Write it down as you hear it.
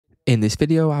In this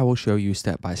video, I will show you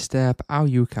step by step how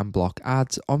you can block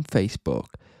ads on Facebook.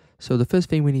 So the first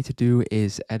thing we need to do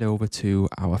is head over to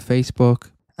our Facebook,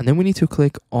 and then we need to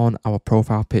click on our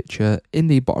profile picture in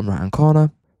the bottom right hand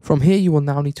corner. From here, you will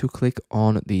now need to click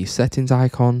on the settings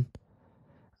icon,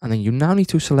 and then you now need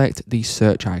to select the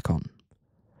search icon.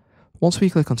 Once we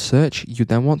click on search, you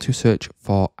then want to search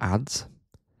for ads.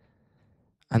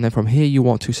 And then from here, you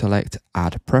want to select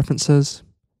ad preferences.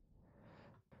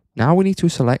 Now we need to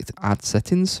select ad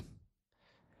settings.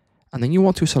 And then you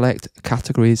want to select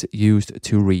categories used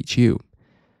to reach you.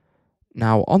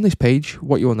 Now on this page,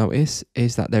 what you will notice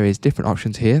is that there is different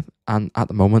options here. And at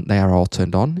the moment, they are all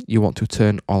turned on. You want to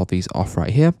turn all of these off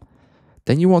right here.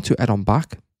 Then you want to head on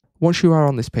back. Once you are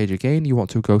on this page again, you want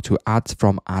to go to ads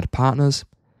from ad partners.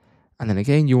 And then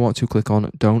again, you want to click on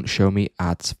don't show me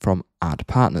ads from ad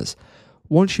partners.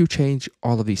 Once you change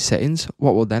all of these settings,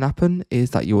 what will then happen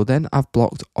is that you will then have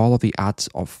blocked all of the ads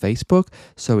of Facebook.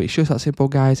 So it's just that simple,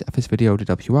 guys. If this video did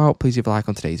help you out, please leave a like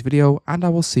on today's video, and I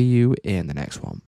will see you in the next one.